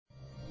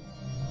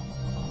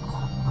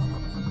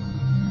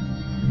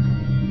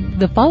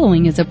The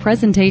following is a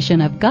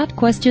presentation of Got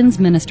Questions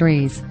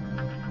Ministries.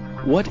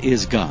 What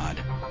is God?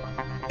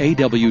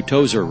 A.W.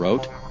 Tozer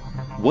wrote,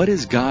 "What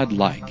is God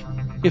like?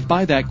 If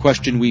by that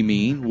question we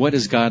mean, what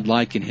is God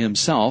like in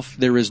himself,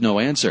 there is no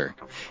answer.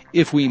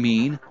 If we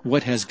mean,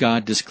 what has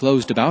God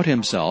disclosed about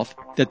himself,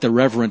 that the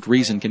reverent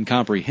reason can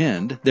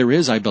comprehend, there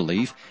is, I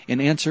believe, an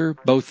answer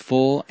both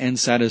full and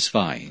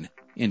satisfying."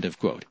 End of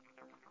quote.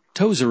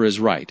 Tozer is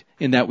right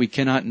in that we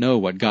cannot know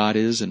what God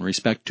is in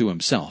respect to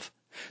himself.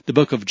 The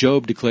book of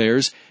Job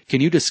declares, "Can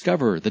you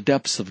discover the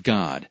depths of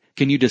God?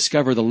 Can you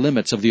discover the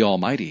limits of the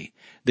Almighty?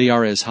 They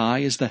are as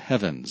high as the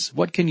heavens.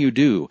 What can you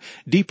do?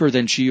 Deeper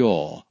than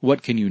Sheol.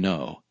 What can you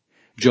know?"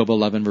 Job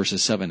 11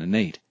 verses 7 and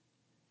 8.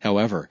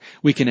 However,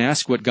 we can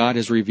ask what God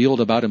has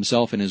revealed about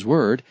himself in his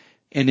word,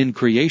 and in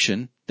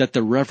creation, that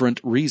the reverent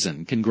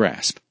reason can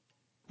grasp.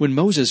 When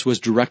Moses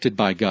was directed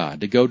by God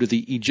to go to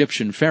the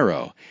Egyptian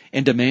Pharaoh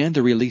and demand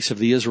the release of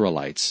the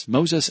Israelites,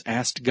 Moses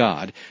asked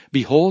God,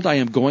 "Behold, I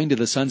am going to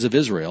the sons of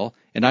Israel,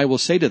 and I will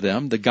say to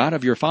them, the God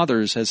of your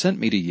fathers has sent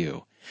me to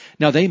you.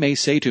 Now they may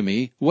say to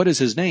me, what is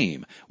his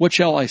name? What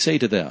shall I say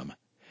to them?"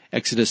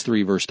 Exodus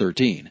 3 verse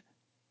 13.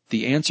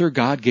 The answer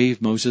God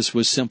gave Moses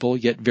was simple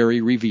yet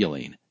very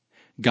revealing.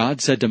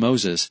 God said to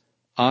Moses,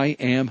 "I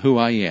am who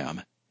I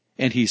am."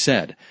 And he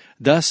said,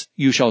 "Thus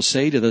you shall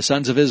say to the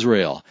sons of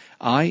Israel,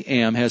 I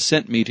am has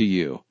sent me to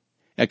you."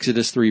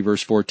 Exodus 3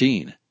 verse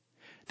 14.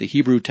 The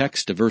Hebrew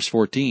text of verse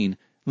 14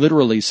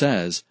 literally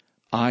says,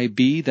 "I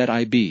be that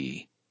I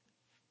be."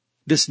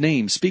 This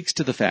name speaks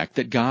to the fact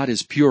that God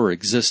is pure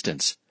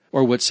existence,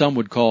 or what some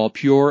would call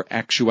pure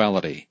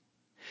actuality.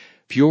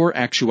 Pure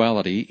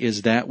actuality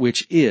is that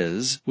which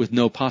is, with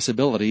no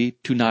possibility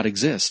to not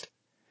exist.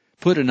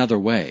 Put another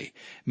way,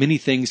 many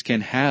things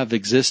can have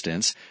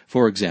existence,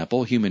 for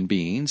example, human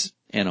beings,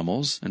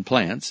 animals, and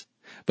plants,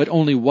 but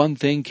only one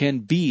thing can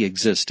be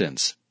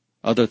existence.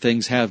 Other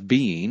things have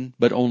being,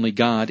 but only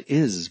God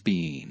is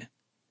being.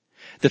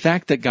 The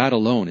fact that God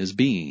alone is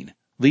being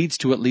leads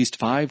to at least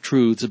 5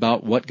 truths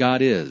about what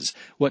God is,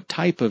 what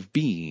type of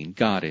being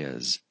God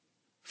is.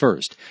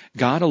 First,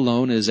 God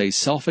alone is a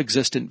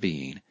self-existent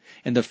being,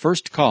 and the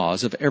first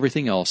cause of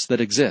everything else that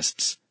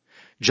exists.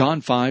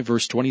 John 5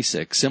 verse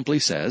 26 simply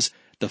says,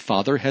 "The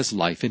Father has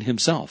life in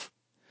himself."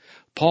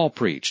 Paul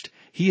preached,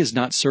 "He is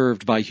not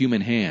served by human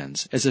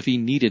hands, as if he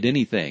needed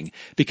anything,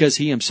 because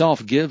he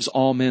himself gives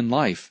all men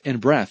life and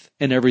breath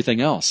and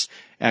everything else."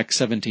 Acts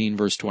 17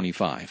 verse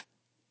 25.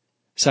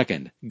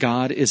 Second,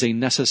 God is a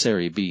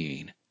necessary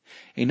being.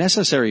 A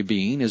necessary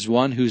being is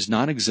one whose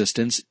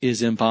non-existence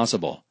is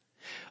impossible.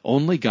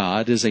 Only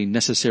God is a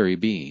necessary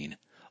being.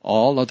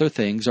 All other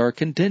things are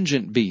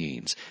contingent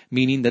beings,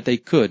 meaning that they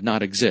could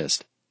not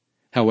exist.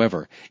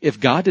 However, if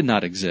God did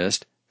not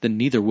exist, then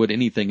neither would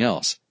anything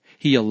else.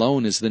 He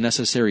alone is the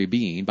necessary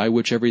being by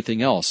which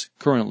everything else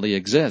currently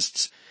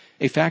exists,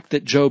 a fact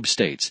that Job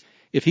states,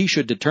 if he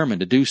should determine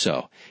to do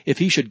so, if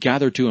he should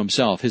gather to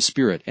himself his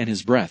spirit and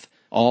his breath,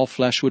 all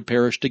flesh would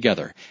perish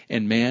together,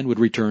 and man would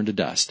return to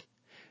dust.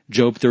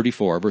 Job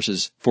 34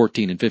 verses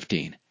 14 and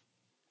 15.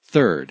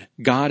 Third,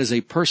 God is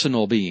a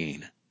personal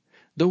being.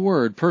 The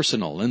word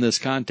personal in this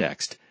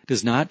context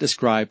does not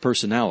describe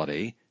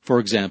personality, for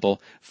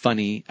example,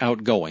 funny,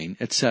 outgoing,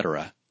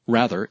 etc.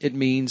 Rather, it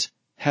means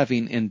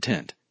having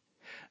intent.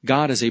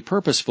 God is a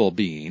purposeful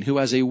being who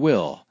has a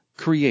will,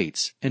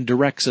 creates, and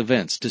directs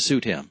events to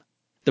suit him.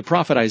 The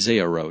prophet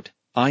Isaiah wrote,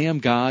 "I am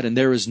God and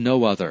there is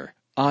no other.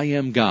 I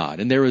am God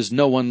and there is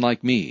no one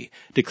like me,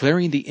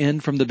 declaring the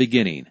end from the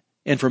beginning,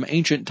 and from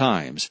ancient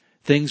times,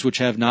 things which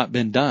have not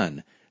been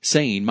done,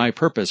 saying, my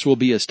purpose will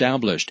be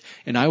established,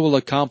 and I will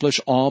accomplish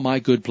all my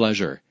good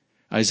pleasure."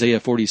 Isaiah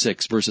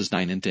 46 verses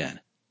 9 and 10.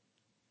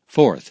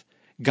 Fourth,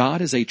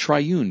 God is a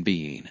triune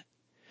being.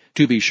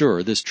 To be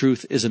sure, this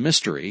truth is a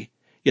mystery,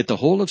 yet the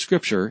whole of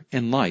Scripture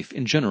and life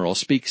in general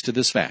speaks to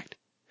this fact.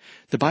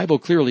 The Bible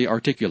clearly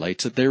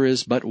articulates that there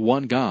is but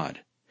one God.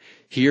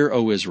 "Hear,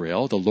 O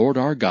Israel, the Lord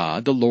our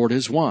God, the Lord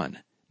is one."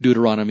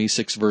 Deuteronomy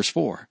 6 verse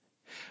 4.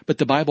 But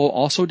the Bible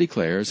also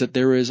declares that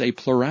there is a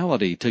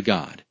plurality to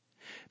God.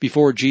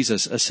 Before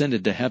Jesus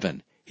ascended to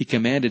heaven, he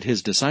commanded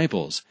his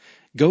disciples,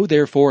 "Go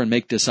therefore and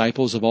make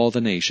disciples of all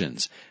the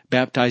nations,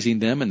 baptizing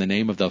them in the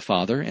name of the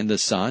Father and the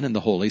Son and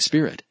the Holy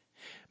Spirit."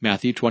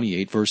 Matthew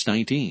 28 verse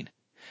 19.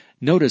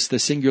 Notice the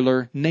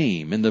singular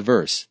name in the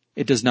verse.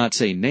 It does not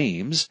say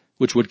names,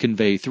 which would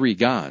convey 3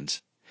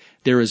 gods.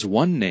 There is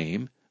one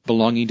name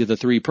belonging to the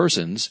 3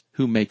 persons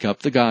who make up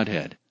the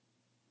Godhead.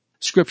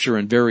 Scripture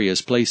in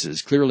various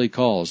places clearly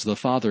calls the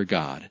Father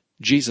God,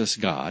 Jesus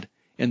God,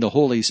 and the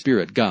Holy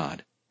Spirit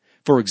God.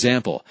 For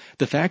example,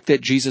 the fact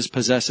that Jesus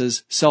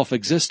possesses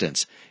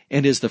self-existence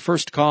and is the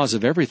first cause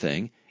of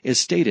everything is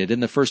stated in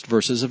the first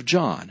verses of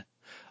John.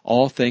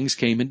 All things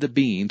came into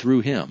being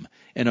through him,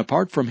 and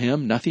apart from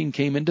him nothing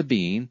came into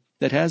being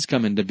that has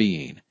come into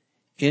being.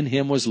 In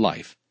him was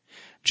life.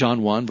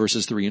 John 1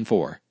 verses 3 and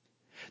 4.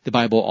 The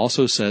Bible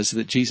also says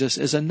that Jesus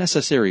is a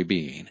necessary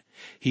being.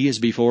 He is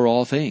before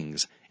all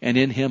things, and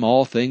in him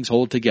all things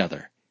hold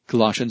together.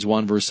 Colossians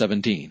 1 verse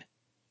 17.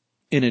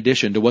 In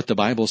addition to what the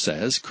Bible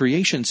says,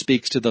 creation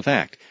speaks to the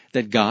fact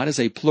that God is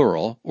a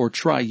plural or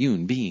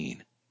triune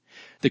being.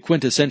 The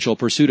quintessential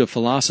pursuit of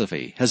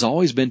philosophy has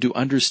always been to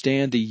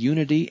understand the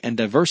unity and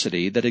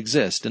diversity that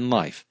exist in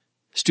life.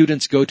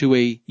 Students go to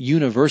a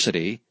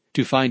university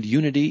to find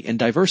unity and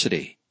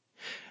diversity.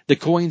 The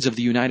coins of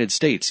the United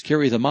States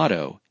carry the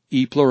motto,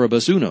 E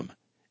pluribus unum,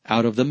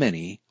 out of the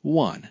many,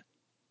 one.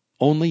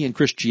 Only in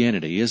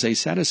Christianity is a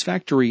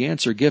satisfactory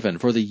answer given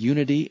for the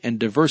unity and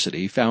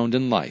diversity found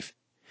in life.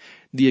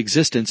 The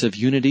existence of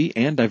unity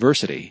and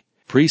diversity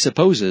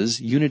presupposes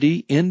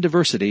unity in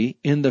diversity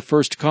in the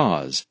first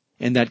cause,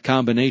 and that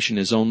combination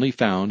is only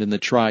found in the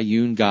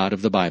triune God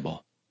of the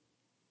Bible.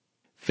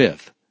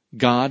 Fifth,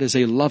 God is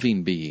a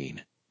loving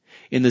being.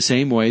 In the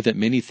same way that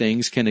many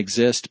things can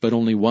exist but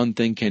only one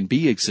thing can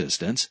be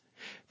existence,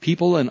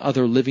 people and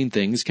other living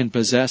things can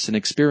possess and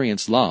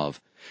experience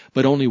love,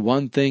 but only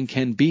one thing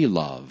can be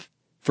love.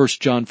 1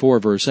 John 4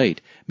 verse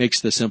 8 makes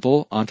the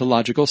simple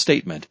ontological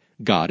statement,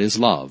 God is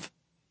love.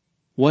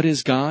 What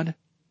is God?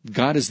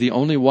 God is the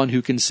only one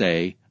who can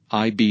say,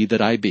 I be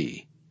that I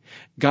be.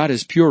 God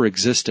is pure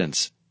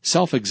existence,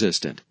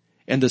 self-existent,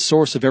 and the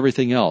source of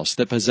everything else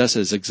that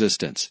possesses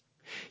existence.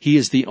 He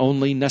is the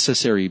only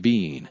necessary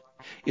being,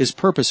 is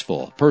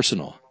purposeful,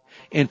 personal,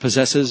 and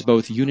possesses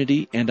both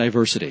unity and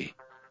diversity.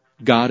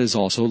 God is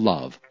also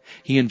love.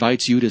 He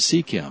invites you to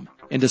seek Him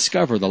and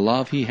discover the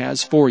love He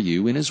has for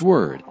you in His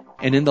Word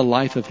and in the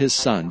life of His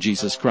Son,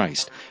 Jesus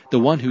Christ, the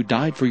one who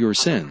died for your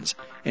sins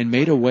and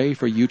made a way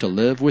for you to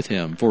live with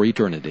Him for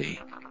eternity.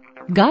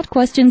 Got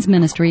Questions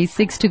Ministry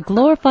seeks to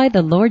glorify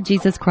the Lord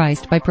Jesus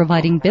Christ by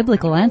providing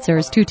biblical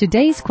answers to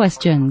today's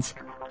questions.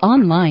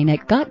 Online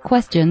at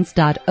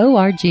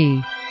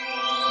gotquestions.org.